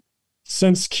fact,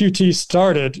 since QT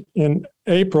started in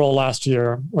April last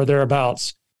year or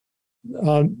thereabouts,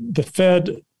 the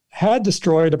Fed had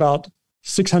destroyed about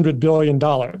 $600 billion,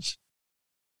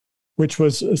 which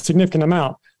was a significant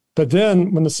amount. But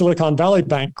then when the Silicon Valley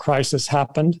Bank crisis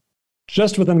happened,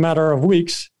 just within a matter of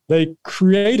weeks, they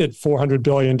created $400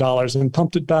 billion and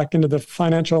pumped it back into the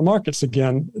financial markets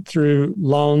again through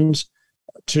loans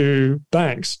to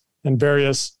banks and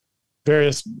various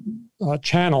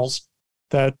channels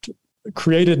that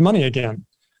created money again.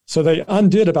 So they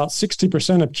undid about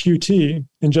 60% of QT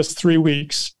in just 3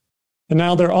 weeks. And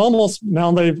now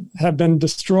they have been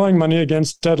destroying money again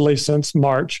steadily since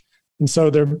March. And so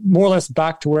they're more or less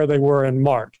back to where they were in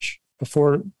March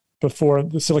before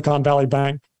the Silicon Valley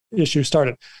Bank issue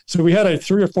started. So we had a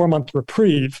 3 or 4 month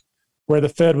reprieve where the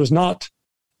Fed was not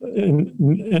in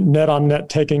net on net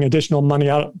taking additional money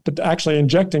out, but actually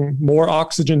injecting more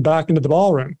oxygen back into the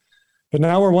ballroom. But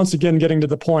now we're once again getting to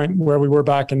the point where we were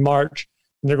back in March,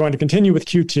 and they're going to continue with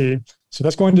QT. So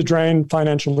that's going to drain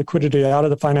financial liquidity out of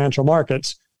the financial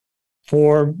markets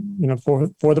for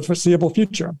the foreseeable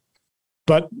future.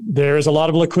 But there is a lot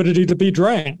of liquidity to be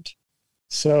drained.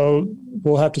 So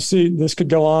we'll have to see. This could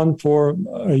go on for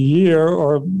a year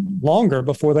or longer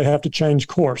before they have to change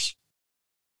course.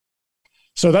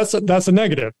 So that's a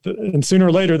negative. And sooner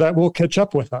or later, that will catch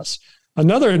up with us.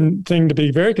 Another thing to be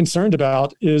very concerned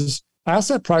about is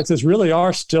asset prices really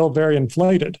are still very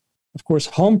inflated. Of course,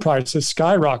 home prices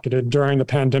skyrocketed during the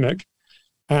pandemic,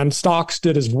 and stocks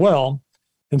did as well.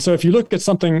 And so if you look at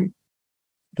something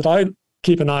that I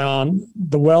keep an eye on,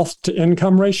 the wealth to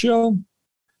income ratio,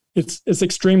 it's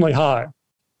extremely high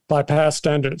by past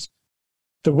standards.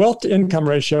 The wealth to income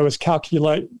ratio is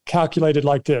calculated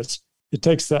like this. It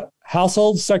takes the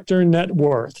household sector net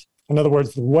worth, in other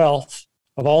words, the wealth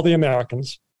of all the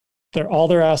Americans, all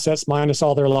their assets minus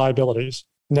all their liabilities,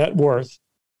 net worth,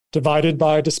 divided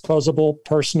by disposable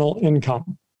personal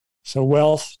income. So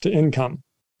wealth to income.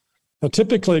 Now,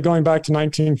 typically, going back to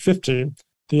 1950,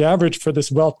 the average for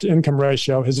this wealth to income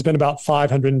ratio has been about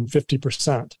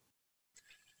 550%.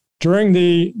 During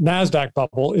the NASDAQ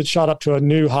bubble, it shot up to a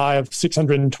new high of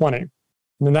 620. And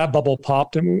then that bubble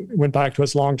popped and went back to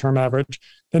its long-term average.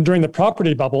 Then during the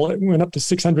property bubble, it went up to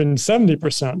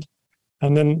 670%.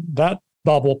 And then that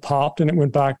bubble popped and it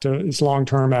went back to its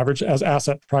long-term average as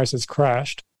asset prices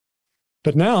crashed.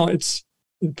 But now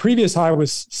the previous high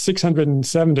was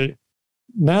 670.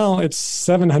 Now it's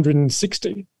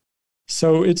 760.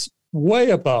 So it's way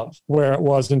above where it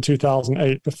was in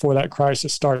 2008 before that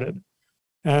crisis started.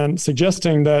 And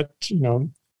suggesting that,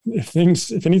 if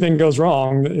anything goes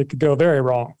wrong, it could go very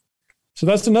wrong. So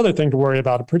that's another thing to worry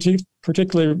about,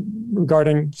 particularly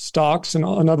regarding stocks, and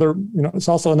it's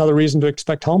also another reason to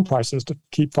expect home prices to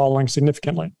keep falling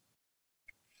significantly.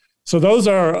 So those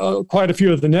are quite a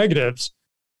few of the negatives,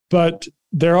 but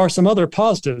there are some other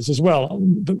positives as well.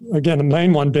 Again, the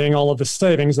main one being all of the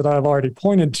savings that I've already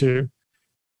pointed to.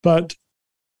 But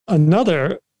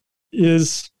another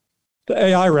is the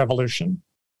AI revolution.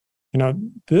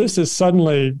 This has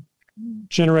suddenly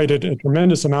generated a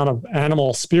tremendous amount of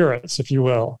animal spirits, if you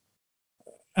will.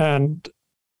 And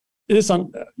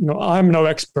I'm no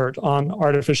expert on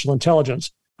artificial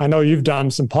intelligence. I know you've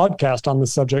done some podcasts on the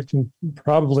subject and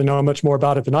probably know much more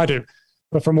about it than I do.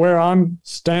 But from where I'm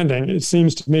standing, it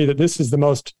seems to me that this is the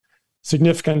most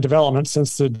significant development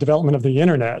since the development of the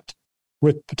internet,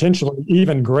 with potentially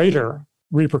even greater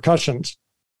repercussions.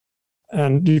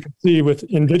 And you can see with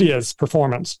NVIDIA's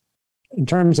performance, in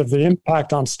terms of the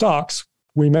impact on stocks,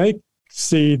 we may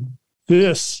see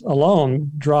this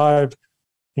alone drive,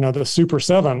 the Super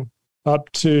 7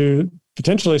 up to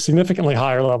potentially significantly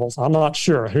higher levels. I'm not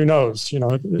sure. Who knows?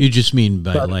 You just mean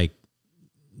by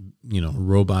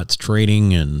robots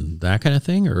trading and that kind of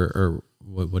thing, or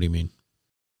what do you mean?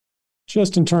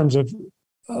 Just in terms of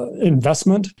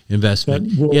investment.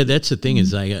 Yeah, that's the thing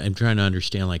is I'm trying to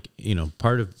understand,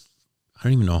 part of, I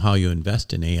don't even know how you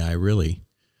invest in AI really.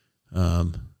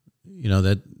 There's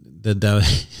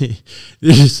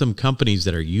some companies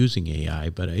that are using AI,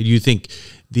 but do you think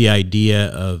the idea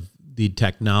of the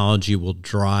technology will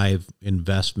drive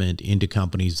investment into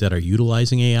companies that are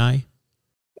utilizing AI?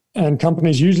 And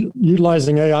companies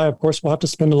utilizing AI, of course, will have to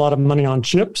spend a lot of money on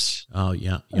chips. Oh,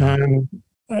 yeah. And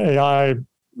AI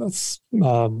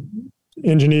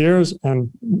engineers and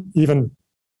even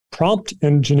prompt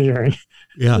engineering.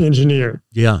 Engineer.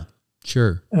 Yeah,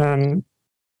 sure. And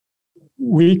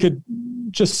we could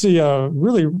just see a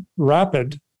really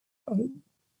rapid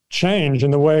change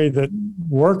in the way that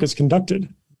work is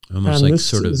conducted. Almost like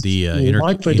sort of the internet.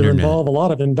 Likely to involve a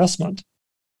lot of investment,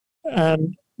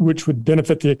 and which would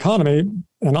benefit the economy.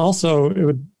 And also it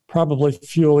would probably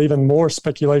fuel even more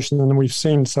speculation than we've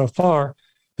seen so far,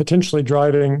 potentially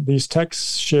driving these tech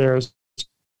shares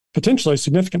potentially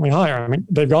significantly higher. I mean,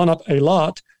 they've gone up a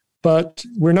lot, but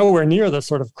we're nowhere near the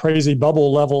sort of crazy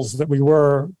bubble levels that we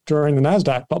were during the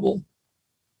NASDAQ bubble.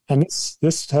 And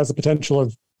this has the potential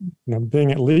of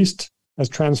being at least as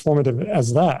transformative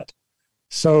as that.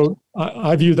 So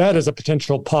I view that as a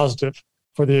potential positive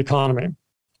for the economy.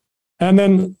 And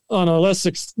then on a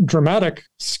less dramatic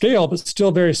scale, but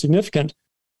still very significant,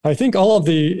 I think all of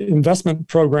the investment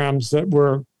programs that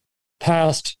were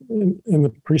passed in the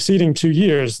preceding 2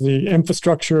 years, the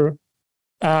Infrastructure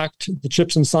Act, the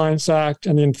Chips and Science Act,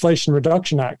 and the Inflation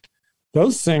Reduction Act,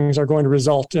 those things are going to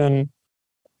result in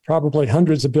probably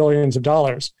hundreds of billions of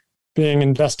dollars being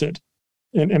invested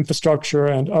in infrastructure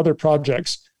and other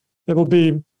projects that will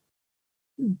be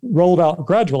rolled out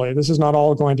gradually. This is not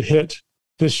all going to hit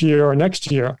this year or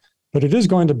next year, but it is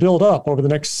going to build up over the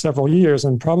next several years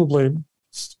and probably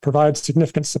provide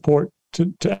significant support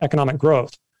to economic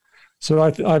growth. So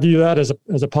I view that as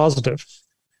a positive.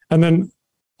 And then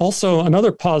also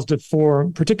another positive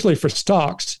particularly for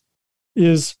stocks,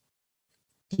 is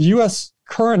the U.S.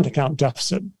 current account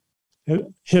deficit. It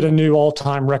hit a new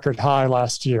all-time record high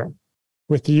last year,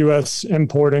 with the U.S.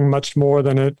 importing much more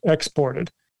than it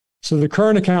exported. So the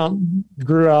current account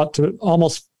grew out to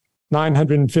almost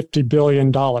 $950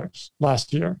 billion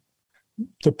last year.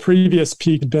 The previous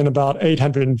peak had been about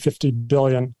 $850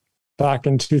 billion back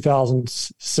in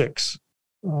 2006.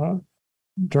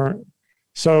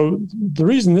 So the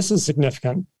reason this is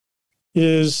significant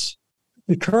is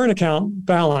the current account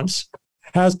balance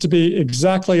has to be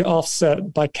exactly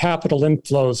offset by capital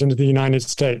inflows into the United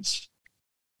States.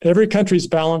 Every country's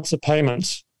balance of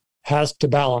payments has to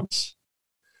balance.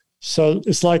 So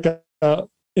it's like,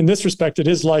 in this respect, it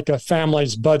is like a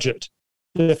family's budget.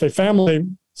 If a family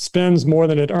spends more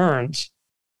than it earns,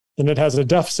 then it has a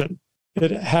deficit.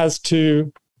 It has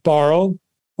to borrow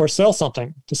or sell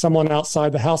something to someone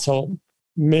outside the household,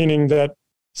 meaning that,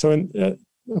 so in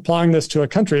applying this to a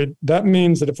country, that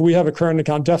means that if we have a current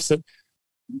account deficit,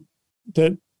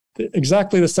 that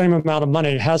exactly the same amount of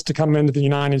money has to come into the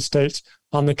United States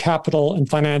on the capital and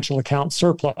financial account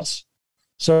surplus.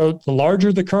 So the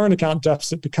larger the current account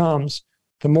deficit becomes,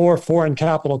 the more foreign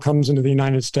capital comes into the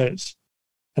United States.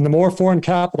 And the more foreign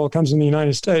capital comes in the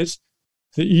United States,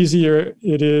 the easier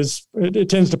it is. It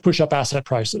tends to push up asset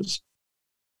prices.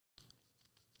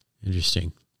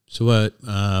 Interesting. So what,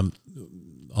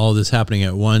 all this happening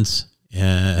at once,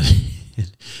 and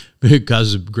it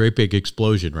causes a great big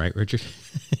explosion, right, Richard?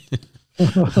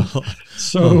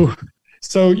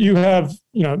 So you have,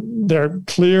 there are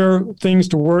clear things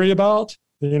to worry about: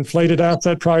 the inflated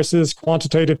asset prices,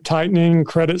 quantitative tightening,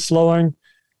 credit slowing.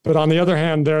 But on the other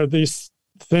hand, there are these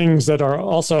things that are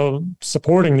also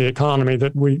supporting the economy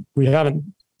that we haven't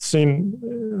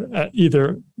seen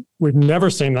either. We've never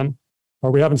seen them,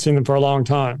 or we haven't seen them for a long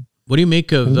time. What do you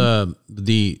make of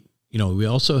we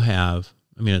also have,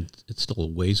 it's still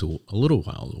a little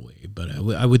while away, but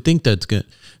I would think that's good.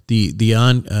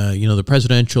 The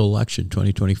presidential election,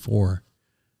 2024,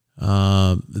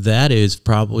 that is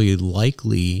probably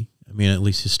likely, at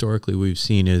least historically we've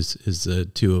seen is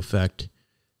to affect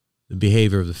the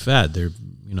behavior of the Fed. They're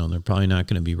probably not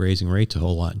going to be raising rates a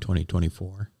whole lot in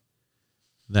 2024.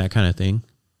 That kind of thing.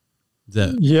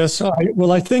 Yes.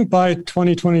 I think by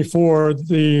 2024,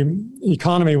 the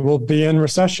economy will be in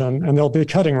recession and they'll be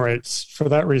cutting rates for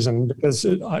that reason, because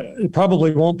it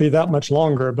probably won't be that much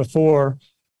longer before.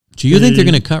 Do you think they're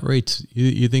going to cut rates?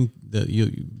 You think that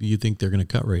you think they're going to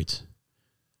cut rates?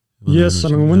 Yes.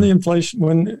 When the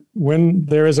inflation, when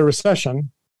there is a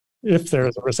recession, if there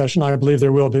is a recession, I believe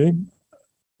there will be.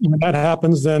 When that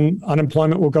happens, then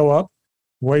unemployment will go up,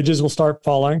 wages will start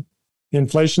falling, the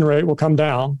inflation rate will come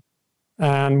down.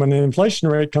 And when the inflation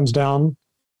rate comes down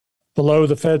below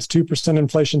the Fed's 2%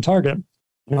 inflation target,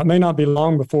 it may not be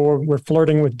long before we're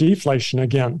flirting with deflation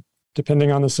again,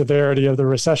 depending on the severity of the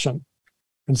recession.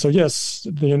 And so, yes,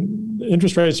 the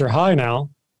interest rates are high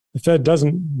now. The Fed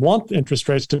doesn't want interest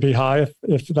rates to be high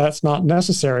if that's not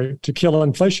necessary to kill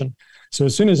inflation. So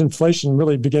as soon as inflation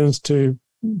really begins to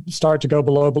start to go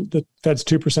below the Fed's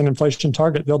 2% inflation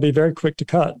target, they'll be very quick to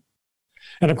cut.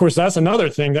 And of course, that's another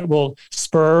thing that will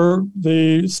spur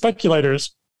the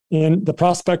speculators in the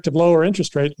prospect of lower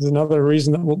interest rates. Is another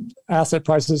reason that asset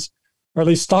prices, or at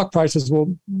least stock prices,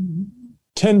 will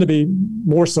tend to be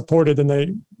more supported than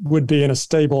they would be in a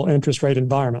stable interest rate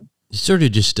environment. It sort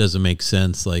of just doesn't make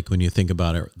sense, like when you think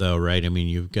about it, though, right?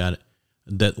 You've got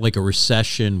that, like a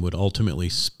recession would ultimately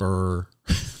spur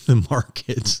the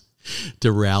markets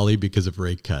to rally because of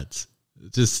rate cuts.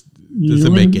 It just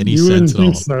doesn't make any sense at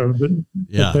all. So, but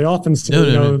they often say,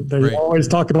 they always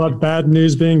talk about bad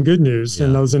news being good news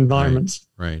in those environments.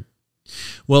 Right.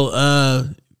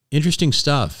 Well, interesting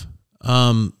stuff.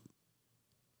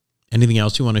 Anything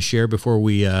else you want to share before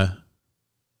we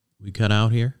cut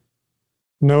out here?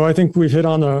 No, I think we've hit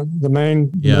on the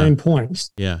main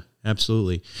points. Yeah,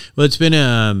 absolutely. Well, it's been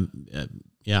a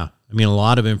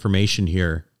lot of information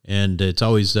here, and it's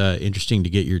always interesting to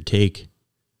get your take,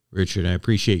 Richard. I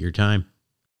appreciate your time.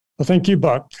 Well, thank you,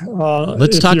 Buck.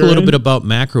 Let's talk a little bit about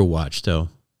MacroWatch, though.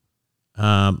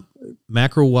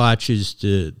 MacroWatch is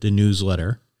the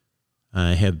newsletter.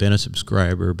 I have been a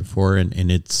subscriber before,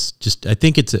 and it's just, I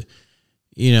think it's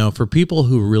for people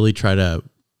who really try to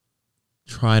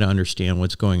understand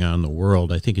what's going on in the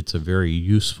world, I think it's a very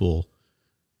useful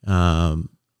newsletter,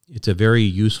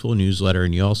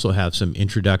 and you also have some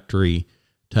introductory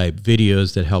type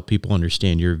videos that help people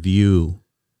understand your view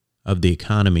of the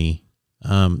economy.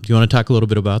 Do you want to talk a little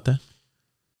bit about that?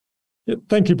 Yeah,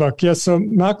 thank you, Buck. Yes, so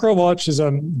Macro Watch is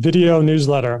a video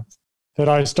newsletter that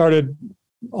I started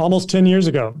almost 10 years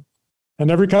ago. And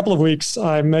every couple of weeks,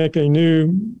 I make a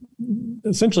new,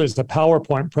 essentially it's a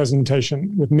PowerPoint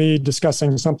presentation with me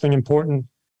discussing something important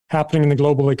happening in the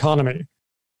global economy.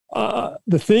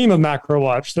 The theme of Macro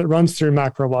Watch that runs through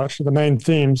Macro Watch, the main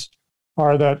themes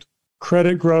are that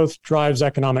credit growth drives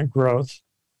economic growth,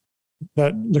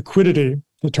 that liquidity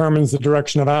determines the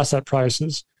direction of asset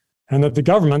prices, and that the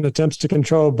government attempts to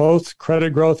control both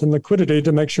credit growth and liquidity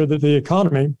to make sure that the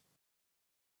economy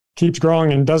keeps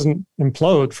growing and doesn't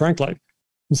implode, frankly.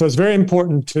 And so it's very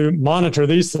important to monitor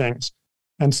these things.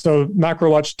 And so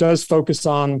MacroWatch does focus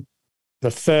on the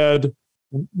Fed,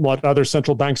 what other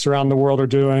central banks around the world are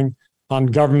doing, on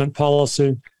government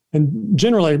policy, and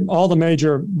generally all the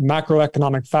major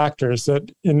macroeconomic factors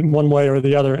that in one way or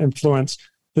the other influence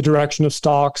the direction of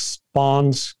stocks,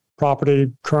 bonds,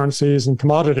 property, currencies, and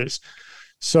commodities.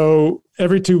 So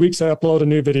every 2 weeks, I upload a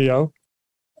new video.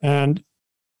 And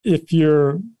if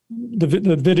the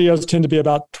videos tend to be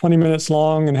about 20 minutes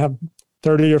long and have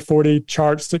 30 or 40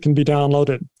 charts that can be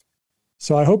downloaded.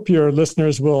 So I hope your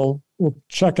listeners will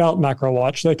check out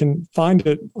MacroWatch. They can find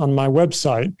it on my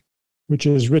website, which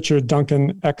is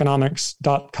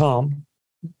richardduncaneconomics.com.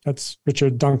 That's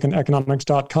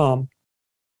richardduncaneconomics.com.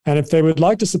 And if they would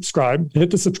like to subscribe, hit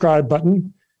the subscribe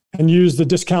button and use the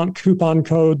discount coupon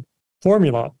code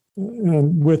formula.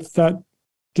 And with that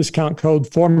discount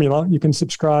code formula, you can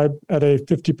subscribe at a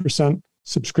 50%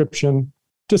 subscription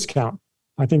discount.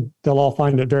 I think they'll all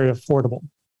find it very affordable.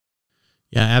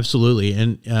 Yeah, absolutely.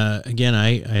 And again,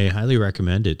 I highly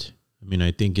recommend it. I mean,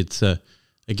 I think it's,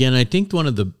 again, I think one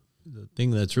of the thing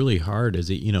that's really hard is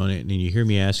that, and you hear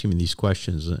me asking me these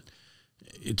questions,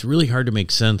 it's really hard to make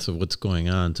sense of what's going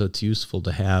on. So it's useful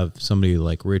to have somebody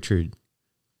like Richard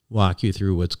walk you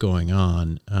through what's going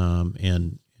on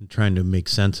and trying to make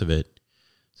sense of it.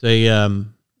 So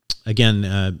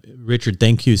again, Richard,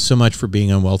 thank you so much for being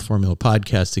on Wealth Formula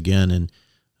Podcast again. And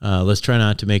let's try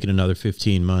not to make it another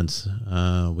 15 months,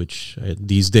 which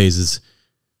these days is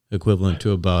equivalent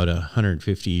to about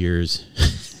 150 years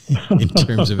in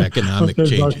terms of economic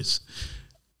changes.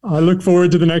 I look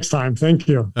forward to the next time. Thank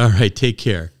you. All right. Take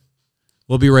care.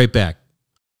 We'll be right back.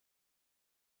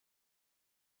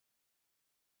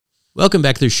 Welcome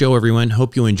back to the show, everyone.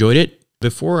 Hope you enjoyed it.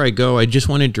 Before I go, I just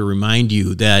wanted to remind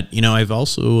you that, I've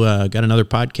also got another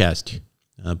podcast.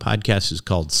 The podcast is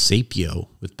called Sapio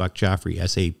with Buck Joffrey,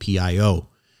 SAPIO.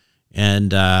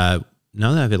 And now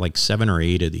that I've had like 7 or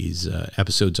 8 of these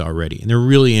episodes already, and they're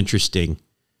really interesting.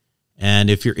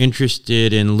 And if you're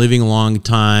interested in living a long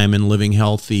time and living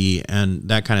healthy and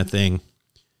that kind of thing,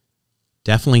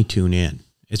 definitely tune in.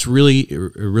 It's really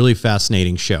a really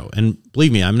fascinating show. And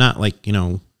believe me, I'm not like,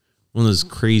 one of those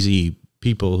crazy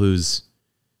people who's,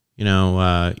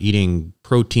 eating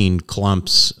protein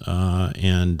clumps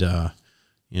and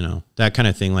that kind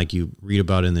of thing like you read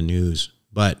about in the news.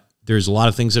 But there's a lot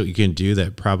of things that you can do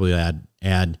that probably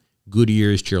add good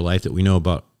years to your life that we know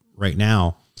about right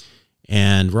now.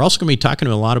 And we're also going to be talking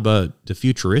a lot about the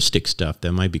futuristic stuff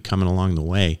that might be coming along the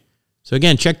way. So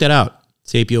again, check that out.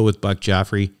 Sapio with Buck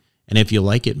Joffrey. And if you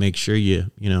like it, make sure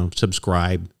you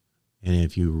subscribe. And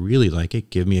if you really like it,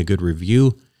 give me a good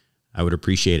review. I would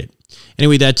appreciate it.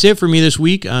 Anyway, that's it for me this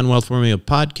week on Wealth Formula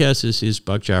Podcast. This is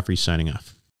Buck Joffrey signing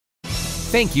off.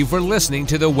 Thank you for listening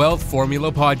to the Wealth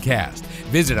Formula Podcast.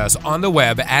 Visit us on the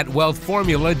web at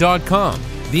wealthformula.com.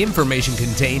 The information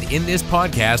contained in this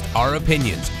podcast are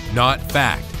opinions, not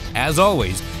fact. As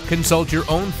always, consult your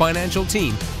own financial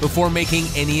team before making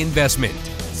any investment.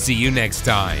 See you next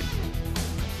time.